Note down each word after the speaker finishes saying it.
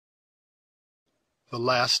The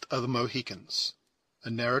Last of the Mohicans, a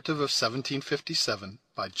narrative of 1757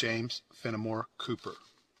 by James Fenimore Cooper.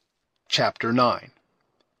 Chapter 9.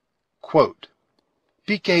 Quote,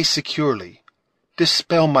 "Be gay securely,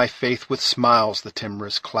 dispel my faith with smiles the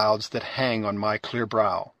timorous clouds that hang on my clear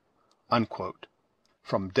brow." Unquote.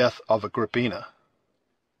 From Death of Agrippina.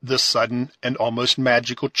 This sudden and almost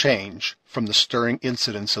magical change from the stirring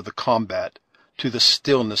incidents of the combat to the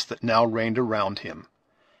stillness that now reigned around him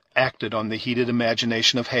acted on the heated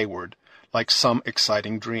imagination of Hayward like some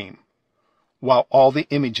exciting dream, while all the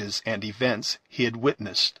images and events he had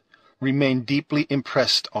witnessed remained deeply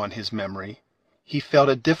impressed on his memory. He felt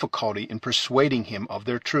a difficulty in persuading him of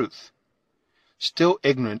their truth. Still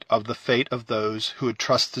ignorant of the fate of those who had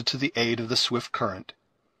trusted to the aid of the swift current,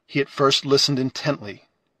 he at first listened intently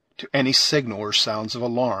to any signal or sounds of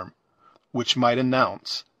alarm which might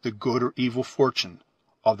announce the good or evil fortune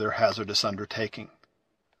of their hazardous undertaking.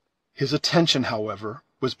 His attention, however,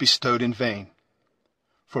 was bestowed in vain,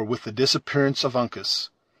 for with the disappearance of Uncas,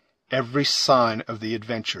 every sign of the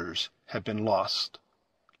adventurers had been lost,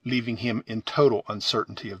 leaving him in total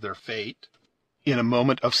uncertainty of their fate. In a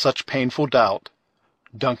moment of such painful doubt,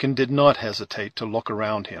 Duncan did not hesitate to look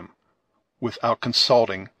around him, without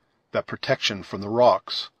consulting that protection from the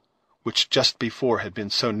rocks, which just before had been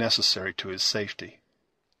so necessary to his safety.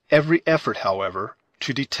 Every effort, however,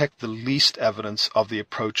 to detect the least evidence of the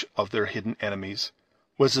approach of their hidden enemies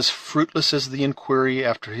was as fruitless as the inquiry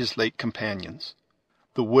after his late companions.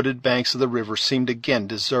 The wooded banks of the river seemed again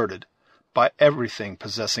deserted by everything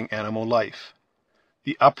possessing animal life.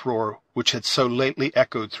 The uproar which had so lately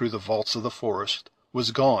echoed through the vaults of the forest was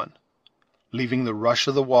gone, leaving the rush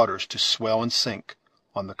of the waters to swell and sink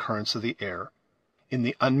on the currents of the air in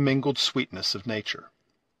the unmingled sweetness of nature.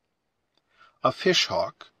 A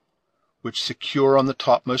fish-hawk, which, secure on the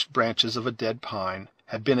topmost branches of a dead pine,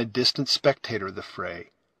 had been a distant spectator of the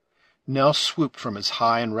fray, now swooped from his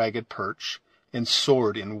high and ragged perch and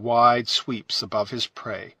soared in wide sweeps above his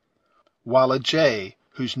prey, while a jay,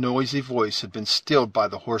 whose noisy voice had been stilled by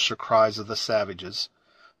the hoarser cries of the savages,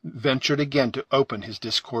 ventured again to open his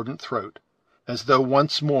discordant throat, as though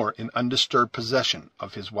once more in undisturbed possession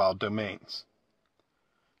of his wild domains.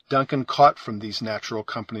 Duncan caught from these natural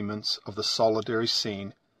accompaniments of the solitary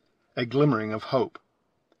scene a glimmering of hope,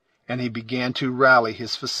 and he began to rally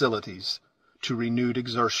his faculties to renewed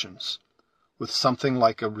exertions, with something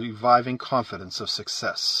like a reviving confidence of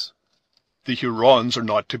success. "The Hurons are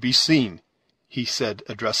not to be seen," he said,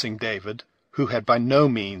 addressing David, who had by no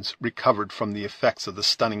means recovered from the effects of the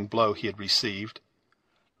stunning blow he had received.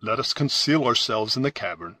 "Let us conceal ourselves in the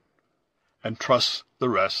cavern, and trust the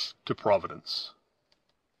rest to Providence."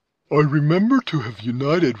 "I remember to have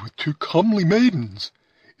united with two comely maidens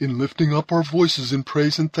in lifting up our voices in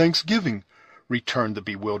praise and thanksgiving," returned the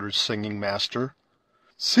bewildered singing master,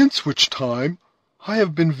 "since which time I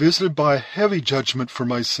have been visited by a heavy judgment for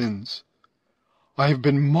my sins. I have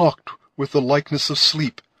been mocked with the likeness of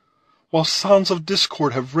sleep, while sounds of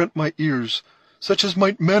discord have rent my ears, such as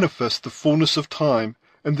might manifest the fullness of time,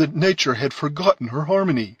 and that nature had forgotten her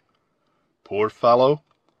harmony." "Poor fellow,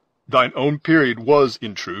 thine own period was,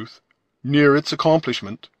 in truth, near its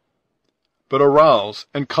accomplishment. But arouse,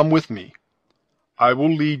 and come with me. I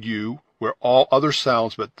will lead you where all other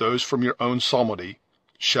sounds but those from your own psalmody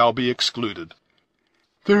shall be excluded."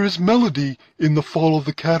 "There is melody in the fall of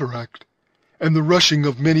the cataract, and the rushing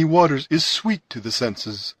of many waters is sweet to the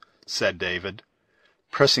senses," said David,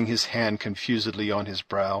 pressing his hand confusedly on his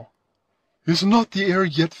brow. "Is not the air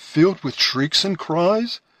yet filled with shrieks and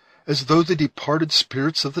cries, as though the departed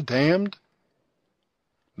spirits of the damned?"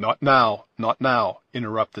 "Not now, not now,"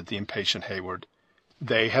 interrupted the impatient Hayward.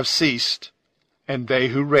 "They have ceased, and they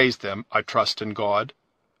who raised them, I trust in God.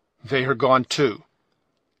 They are gone too.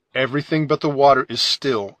 Everything but the water is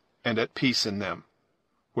still and at peace in them,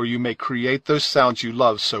 where you may create those sounds you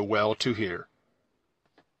love so well to hear."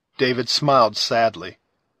 David smiled sadly,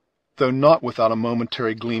 though not without a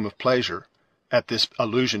momentary gleam of pleasure, at this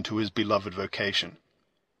allusion to his beloved vocation.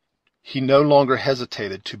 He no longer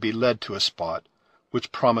hesitated to be led to a spot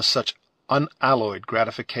which promised such unalloyed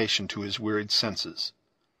gratification to his wearied senses,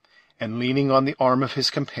 and leaning on the arm of his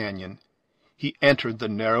companion, he entered the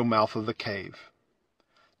narrow mouth of the cave.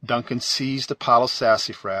 Duncan seized a pile of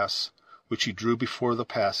sassafras, which he drew before the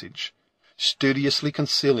passage, studiously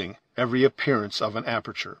concealing every appearance of an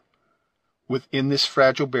aperture. Within this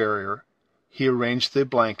fragile barrier he arranged the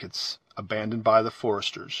blankets abandoned by the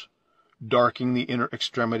foresters, darkening the inner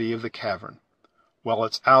extremity of the cavern, while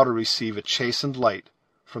its outer received a chastened light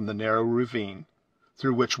from the narrow ravine,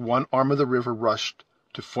 through which one arm of the river rushed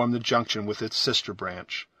to form the junction with its sister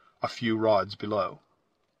branch, a few rods below.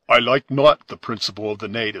 I like not the principle of the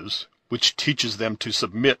natives, which teaches them to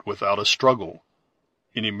submit without a struggle,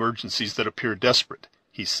 in emergencies that appear desperate,"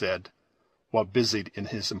 he said, while busied in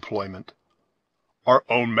his employment. "Our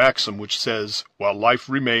own maxim, which says, while life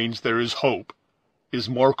remains there is hope, is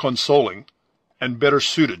more consoling, and better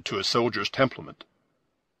suited to a soldier's temperament.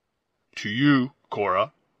 To you,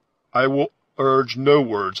 Cora, I will urge no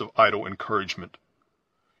words of idle encouragement.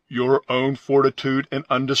 Your own fortitude and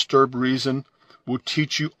undisturbed reason will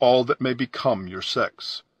teach you all that may become your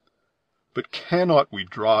sex. But cannot we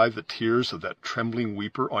dry the tears of that trembling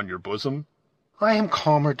weeper on your bosom?" "I am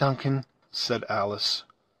calmer, Duncan," said Alice,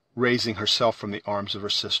 raising herself from the arms of her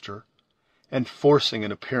sister, and forcing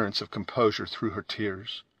an appearance of composure through her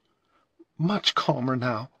tears. "Much calmer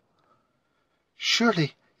now.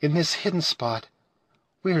 Surely, in this hidden spot,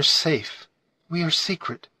 we are safe, we are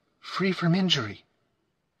secret, free from injury.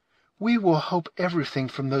 We will hope everything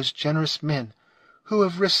from those generous men who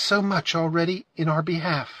have risked so much already in our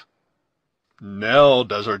behalf." "Now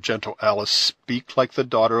does our gentle Alice speak like the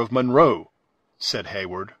daughter of Monroe," said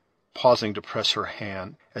Hayward, pausing to press her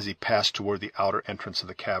hand as he passed toward the outer entrance of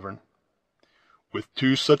the cavern. "With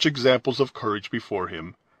two such examples of courage before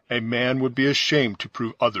him, a man would be ashamed to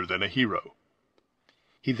prove other than a hero."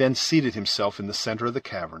 He then seated himself in the center of the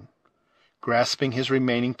cavern, grasping his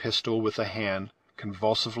remaining pistol with a hand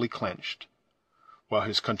convulsively clenched, while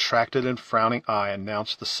his contracted and frowning eye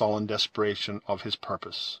announced the sullen desperation of his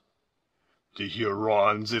purpose. "The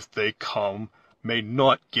Hurons, if they come, may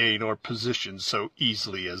not gain our position so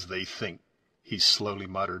easily as they think," he slowly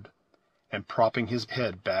muttered, and propping his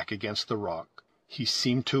head back against the rock, he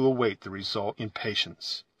seemed to await the result in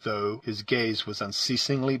patience, though his gaze was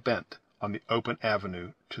unceasingly bent on the open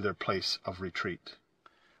avenue to their place of retreat.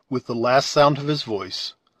 With the last sound of his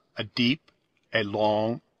voice, a deep, a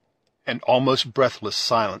long, and almost breathless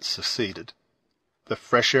silence succeeded. The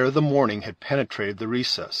fresh air of the morning had penetrated the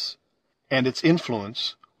recess, and its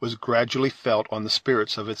influence was gradually felt on the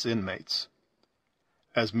spirits of its inmates.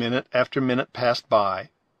 As minute after minute passed by,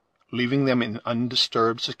 leaving them in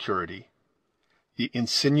undisturbed security, the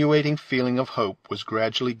insinuating feeling of hope was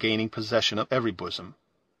gradually gaining possession of every bosom,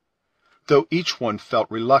 though each one felt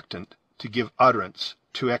reluctant to give utterance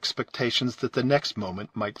to expectations that the next moment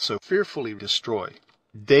might so fearfully destroy.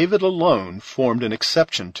 David alone formed an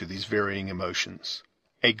exception to these varying emotions.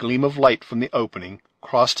 A gleam of light from the opening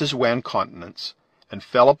crossed his wan countenance, and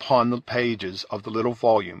fell upon the pages of the little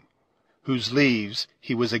volume, whose leaves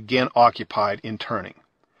he was again occupied in turning,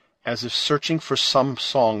 as if searching for some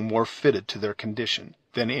song more fitted to their condition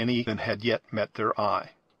than any that had yet met their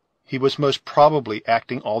eye. He was most probably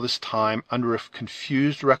acting all this time under a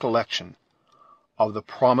confused recollection of the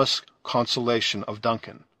promised consolation of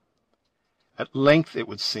Duncan. At length, it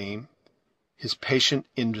would seem, his patient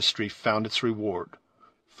industry found its reward,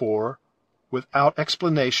 for, without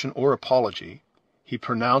explanation or apology, he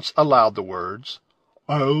pronounced aloud the words,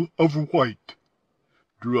 "Isle of Wight,"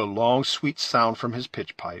 drew a long sweet sound from his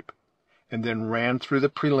pitch-pipe, and then ran through the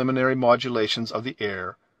preliminary modulations of the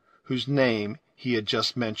air whose name he had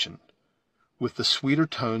just mentioned, with the sweeter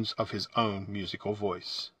tones of his own musical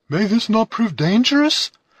voice. "May this not prove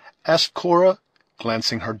dangerous?" asked Cora,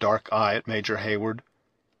 glancing her dark eye at Major Hayward.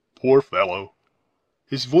 "Poor fellow!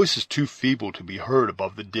 His voice is too feeble to be heard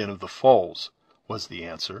above the din of the falls," was the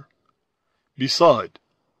answer. "Beside,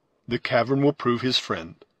 the cavern will prove his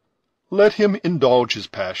friend. Let him indulge his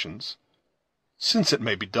passions, since it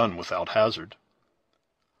may be done without hazard."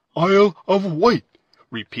 "Isle of Wight,"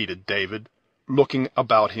 repeated David, looking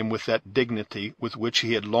about him with that dignity with which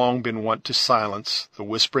he had long been wont to silence the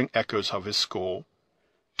whispering echoes of his school.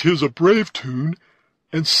 "'Tis a brave tune,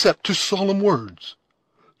 and set to solemn words.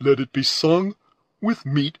 Let it be sung with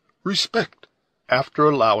meet respect." After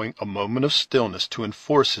allowing a moment of stillness to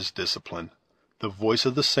enforce his discipline, the voice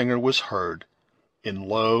of the singer was heard, in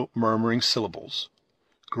low, murmuring syllables,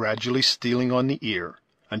 gradually stealing on the ear,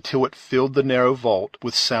 until it filled the narrow vault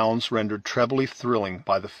with sounds rendered trebly thrilling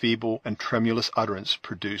by the feeble and tremulous utterance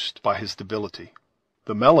produced by his debility.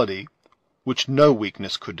 The melody, which no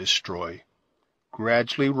weakness could destroy,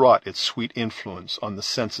 gradually wrought its sweet influence on the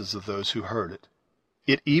senses of those who heard it.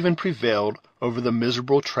 It even prevailed over the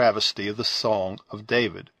miserable travesty of the song of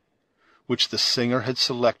David, which the singer had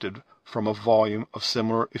selected from a volume of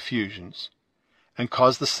similar effusions, and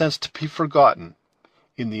caused the sense to be forgotten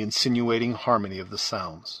in the insinuating harmony of the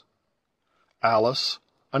sounds. Alice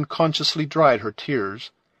unconsciously dried her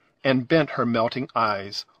tears, and bent her melting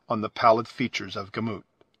eyes on the pallid features of Gamut,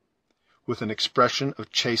 with an expression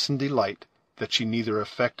of chastened delight that she neither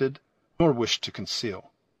affected nor wished to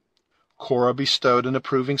conceal. Cora bestowed an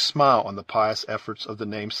approving smile on the pious efforts of the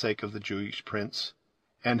namesake of the Jewish prince,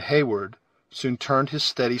 and Hayward soon turned his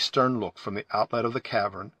steady, stern look from the outlet of the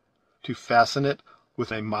cavern to fasten it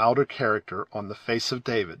with a milder character on the face of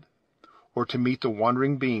David, or to meet the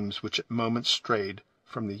wandering beams which at moments strayed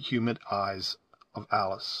from the humid eyes of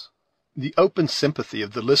Alice. The open sympathy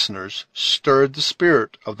of the listeners stirred the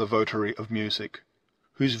spirit of the votary of music,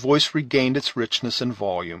 whose voice regained its richness and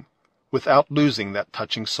volume, without losing that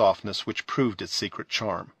touching softness which proved its secret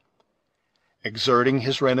charm. Exerting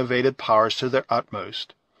his renovated powers to their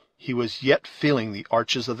utmost, he was yet filling the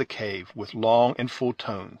arches of the cave with long and full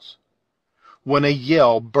tones, when a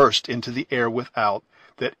yell burst into the air without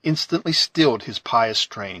that instantly stilled his pious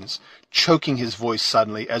strains, choking his voice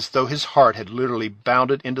suddenly, as though his heart had literally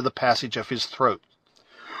bounded into the passage of his throat.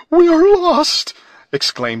 "We are lost!"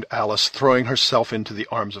 exclaimed Alice, throwing herself into the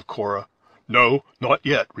arms of Cora. "No, not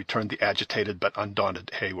yet," returned the agitated but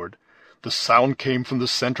undaunted Hayward. "The sound came from the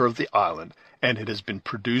center of the island, and it has been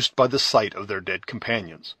produced by the sight of their dead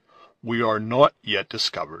companions. We are not yet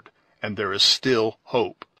discovered, and there is still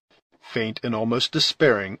hope." Faint and almost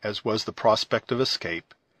despairing as was the prospect of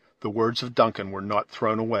escape, the words of Duncan were not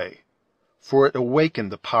thrown away, for it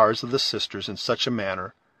awakened the powers of the sisters in such a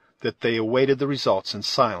manner that they awaited the results in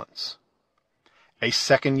silence. A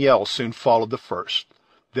second yell soon followed the first.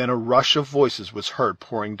 Then a rush of voices was heard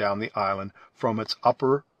pouring down the island from its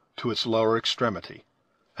upper to its lower extremity,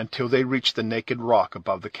 until they reached the naked rock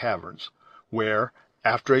above the caverns, where,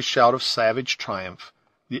 after a shout of savage triumph,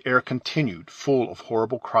 the air continued full of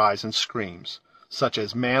horrible cries and screams, such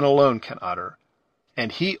as man alone can utter,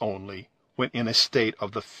 and he only when in a state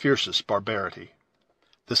of the fiercest barbarity.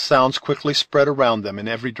 The sounds quickly spread around them in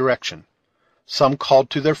every direction. Some called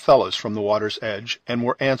to their fellows from the water's edge, and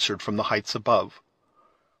were answered from the heights above.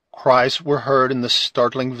 Cries were heard in the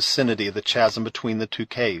startling vicinity of the chasm between the two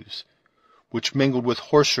caves, which mingled with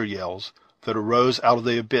hoarser yells that arose out of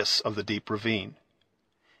the abyss of the deep ravine.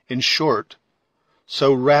 In short,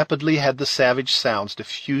 so rapidly had the savage sounds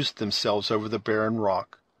diffused themselves over the barren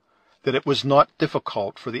rock, that it was not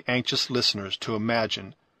difficult for the anxious listeners to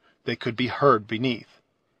imagine they could be heard beneath,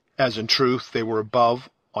 as in truth they were above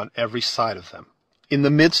on every side of them. In the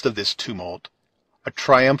midst of this tumult, a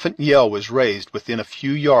triumphant yell was raised within a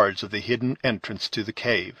few yards of the hidden entrance to the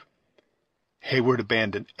cave. Hayward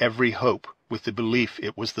abandoned every hope with the belief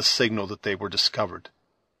it was the signal that they were discovered.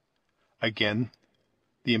 Again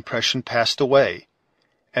the impression passed away,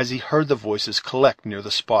 as he heard the voices collect near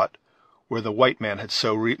the spot where the white man had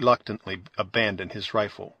so reluctantly abandoned his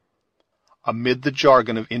rifle. Amid the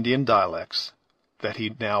jargon of Indian dialects that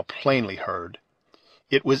he now plainly heard,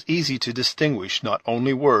 it was easy to distinguish not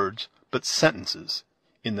only words, but sentences,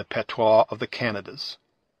 in the patois of the Canadas.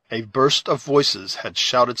 A burst of voices had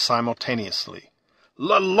shouted simultaneously,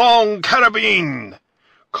 "La Longue Carabine!"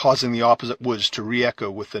 causing the opposite woods to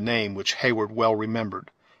re-echo with the name which Hayward well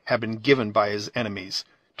remembered had been given by his enemies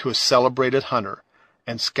to a celebrated hunter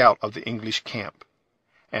and scout of the English camp,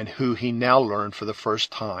 and who he now learned for the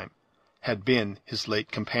first time had been his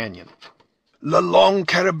late companion. "La Longue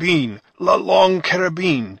Carabine! La Longue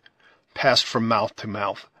Carabine!" passed from mouth to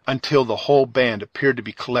mouth, until the whole band appeared to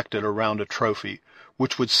be collected around a trophy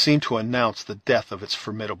which would seem to announce the death of its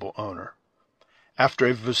formidable owner. After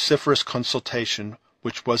a vociferous consultation,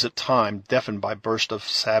 which was at times deafened by bursts of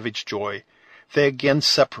savage joy, they again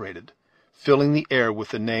separated, filling the air with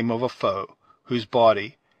the name of a foe, whose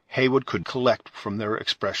body Hayward could collect from their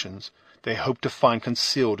expressions they hoped to find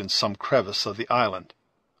concealed in some crevice of the island.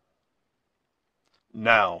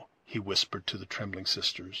 "Now," he whispered to the trembling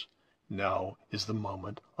sisters, "now is the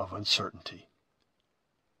moment of uncertainty.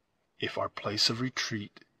 If our place of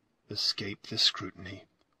retreat escape this scrutiny,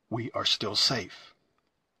 we are still safe.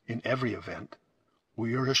 In every event,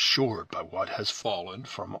 we are assured by what has fallen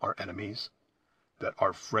from our enemies that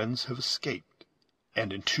our friends have escaped,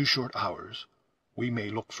 and in 2 short hours we may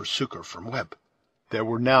look for succor from Webb." There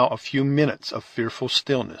were now a few minutes of fearful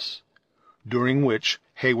stillness, during which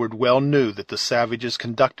Hayward well knew that the savages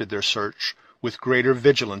conducted their search with greater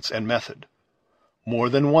vigilance and method. More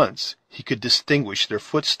than once he could distinguish their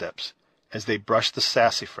footsteps as they brushed the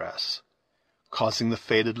sassafras, causing the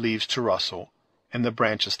faded leaves to rustle and the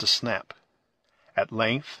branches to snap. At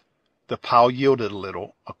length the pile yielded a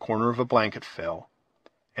little, a corner of a blanket fell,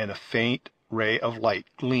 and a faint ray of light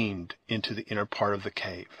gleamed into the inner part of the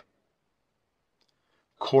cave.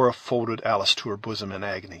 Cora folded Alice to her bosom in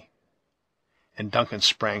agony, and Duncan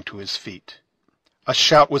sprang to his feet. A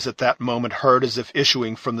shout was at that moment heard as if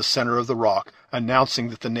issuing from the center of the rock, announcing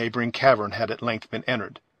that the neighboring cavern had at length been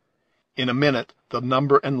entered. In a minute the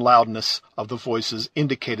number and loudness of the voices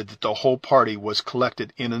indicated that the whole party was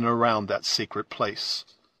collected in and around that secret place.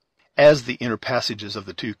 As the inner passages of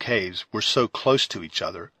the two caves were so close to each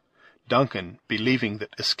other, Duncan, believing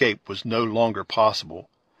that escape was no longer possible,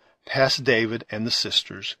 passed David and the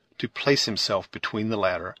sisters to place himself between the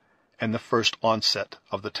latter and the first onset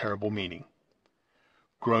of the terrible meeting.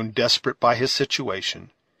 Grown desperate by his situation,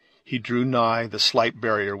 he drew nigh the slight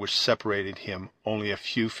barrier which separated him only a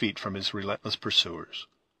few feet from his relentless pursuers,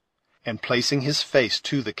 and placing his face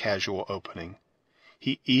to the casual opening,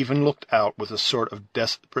 he even looked out with a sort of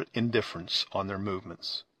desperate indifference on their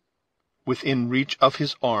movements. Within reach of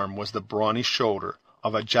his arm was the brawny shoulder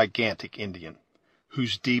of a gigantic Indian,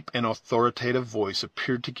 whose deep and authoritative voice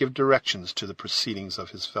appeared to give directions to the proceedings of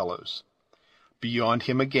his fellows. Beyond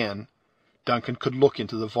him again, Duncan could look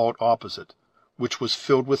into the vault opposite, which was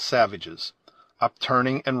filled with savages,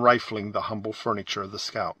 upturning and rifling the humble furniture of the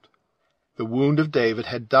scout. The wound of David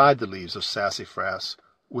had dyed the leaves of sassafras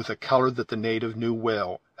with a color that the native knew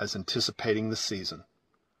well as anticipating the season.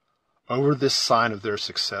 Over this sign of their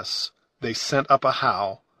success, they sent up a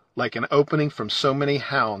howl, like an opening from so many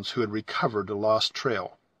hounds who had recovered a lost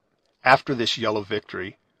trail. After this yellow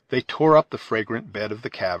victory, they tore up the fragrant bed of the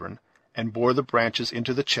cavern, and bore the branches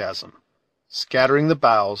into the chasm, scattering the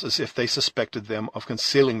boughs as if they suspected them of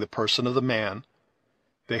concealing the person of the man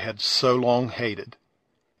they had so long hated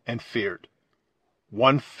and feared.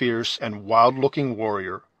 One fierce and wild-looking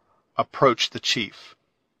warrior approached the chief,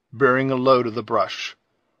 bearing a load of the brush,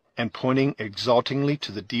 and pointing exultingly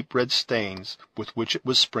to the deep red stains with which it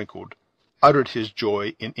was sprinkled, uttered his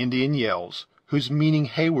joy in Indian yells, whose meaning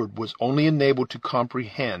Hayward was only enabled to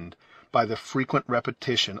comprehend by the frequent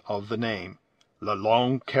repetition of the name, La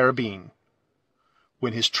Longue Carabine.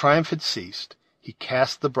 When his triumph had ceased, he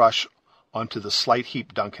cast the brush onto the slight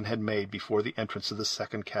heap Duncan had made before the entrance of the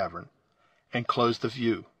second cavern, and closed the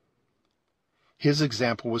view. His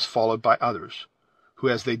example was followed by others, who,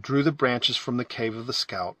 as they drew the branches from the cave of the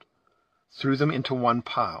scout, threw them into one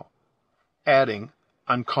pile, adding,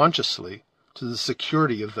 unconsciously, to the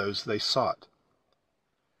security of those they sought.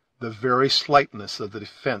 The very slightness of the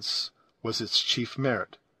defense was its chief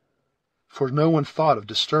merit, for no one thought of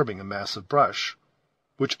disturbing a mass of brush,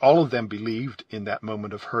 which all of them believed in that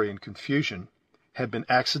moment of hurry and confusion had been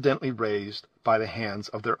accidentally raised by the hands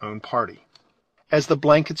of their own party. As the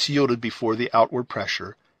blankets yielded before the outward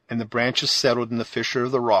pressure, and the branches settled in the fissure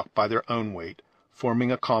of the rock by their own weight,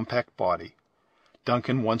 forming a compact body,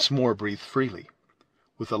 Duncan once more breathed freely.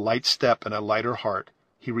 With a light step and a lighter heart,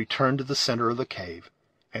 he returned to the center of the cave,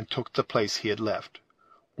 and took the place he had left,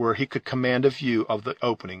 where he could command a view of the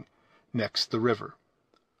opening next the river.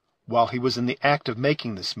 While he was in the act of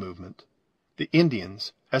making this movement, the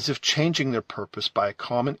Indians, as if changing their purpose by a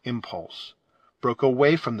common impulse, broke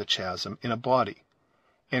away from the chasm in a body,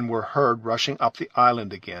 and were heard rushing up the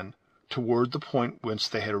island again toward the point whence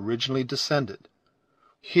they had originally descended.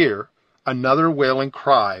 Here another wailing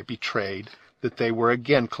cry betrayed that they were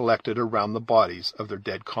again collected around the bodies of their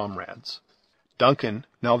dead comrades. Duncan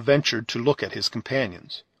now ventured to look at his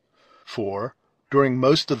companions, for, during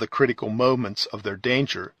most of the critical moments of their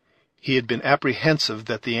danger, he had been apprehensive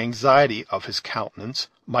that the anxiety of his countenance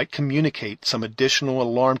might communicate some additional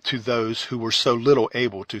alarm to those who were so little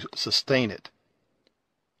able to sustain it.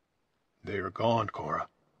 "They are gone, Cora,"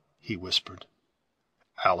 he whispered.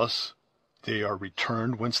 "Alice, they are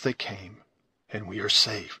returned whence they came, and we are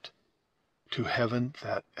saved. To heaven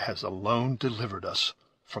that has alone delivered us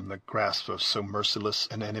from the grasp of so merciless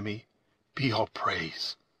an enemy be all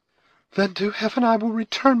praise." "Then to heaven I will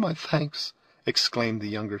return my thanks," exclaimed the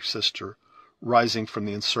younger sister, rising from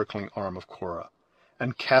the encircling arm of Cora,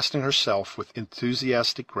 and casting herself with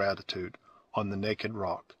enthusiastic gratitude on the naked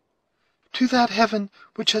rock. "To that heaven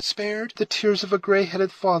which has spared the tears of a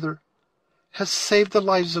gray-headed father, has saved the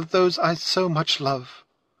lives of those I so much love."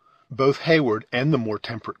 Both Hayward and the more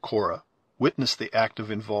temperate Cora witnessed the act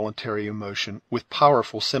of involuntary emotion with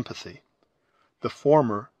powerful sympathy. The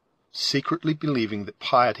former, secretly believing that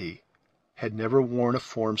piety had never worn a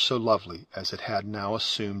form so lovely as it had now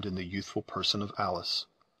assumed in the youthful person of Alice.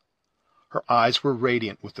 Her eyes were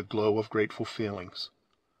radiant with the glow of grateful feelings.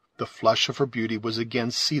 The flush of her beauty was again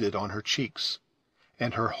seated on her cheeks,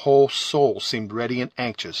 and her whole soul seemed ready and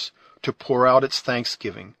anxious to pour out its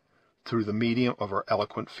thanksgiving through the medium of her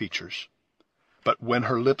eloquent features. But when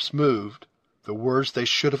her lips moved, the words they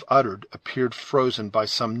should have uttered appeared frozen by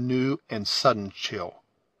some new and sudden chill.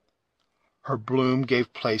 Her bloom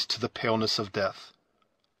gave place to the paleness of death.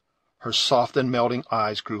 Her soft and melting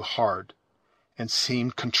eyes grew hard, and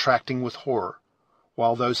seemed contracting with horror,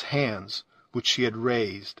 while those hands, which she had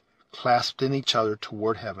raised, clasped in each other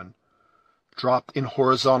toward heaven, dropped in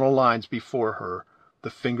horizontal lines before her, the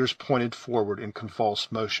fingers pointed forward in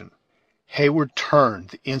convulsed motion. Hayward turned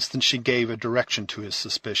the instant she gave a direction to his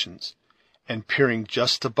suspicions, and peering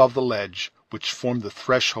just above the ledge which formed the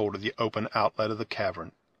threshold of the open outlet of the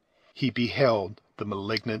cavern, he beheld the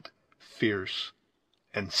malignant, fierce,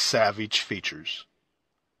 and savage features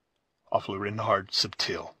of Le Renard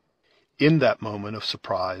Subtil. In that moment of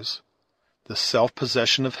surprise, the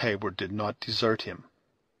self-possession of Hayward did not desert him.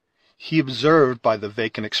 He observed by the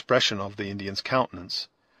vacant expression of the Indian's countenance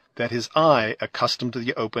that his eye, accustomed to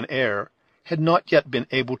the open air, had not yet been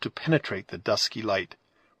able to penetrate the dusky light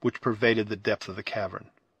which pervaded the depth of the cavern.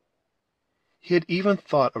 He had even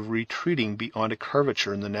thought of retreating beyond a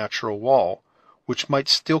curvature in the natural wall, which might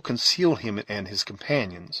still conceal him and his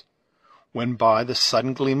companions, when by the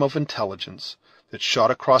sudden gleam of intelligence that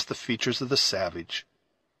shot across the features of the savage,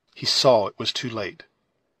 he saw it was too late,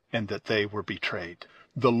 and that they were betrayed.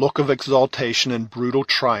 The look of exultation and brutal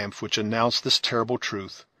triumph which announced this terrible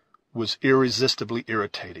truth was irresistibly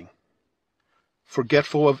irritating.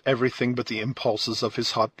 Forgetful of everything but the impulses of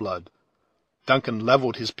his hot blood, Duncan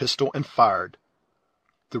leveled his pistol and fired.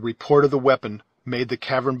 The report of the weapon made the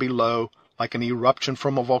cavern below like an eruption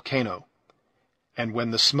from a volcano, and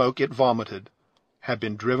when the smoke it vomited had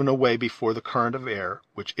been driven away before the current of air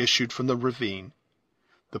which issued from the ravine,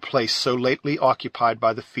 the place so lately occupied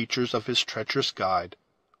by the features of his treacherous guide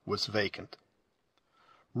was vacant.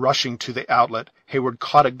 Rushing to the outlet, Hayward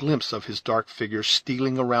caught a glimpse of his dark figure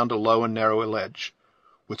stealing around a low and narrow ledge,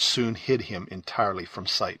 which soon hid him entirely from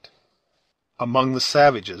sight. Among the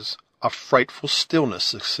savages, a frightful stillness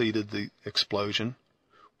succeeded the explosion,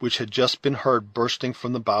 which had just been heard bursting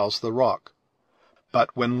from the bowels of the rock.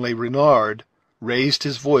 But when Le Renard raised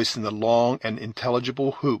his voice in the long and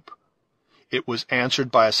intelligible whoop, it was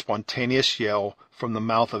answered by a spontaneous yell from the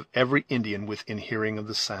mouth of every Indian within hearing of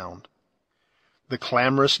the sound. The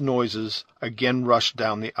clamorous noises again rushed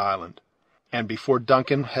down the island, and before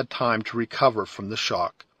Duncan had time to recover from the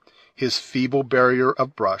shock, his feeble barrier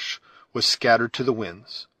of brush was scattered to the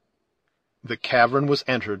winds. The cavern was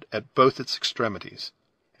entered at both its extremities,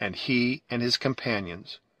 and he and his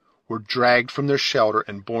companions were dragged from their shelter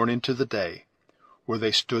and borne into the day, where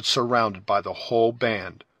they stood surrounded by the whole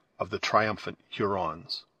band of the triumphant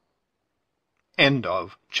Hurons. End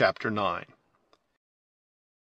of Chapter 9.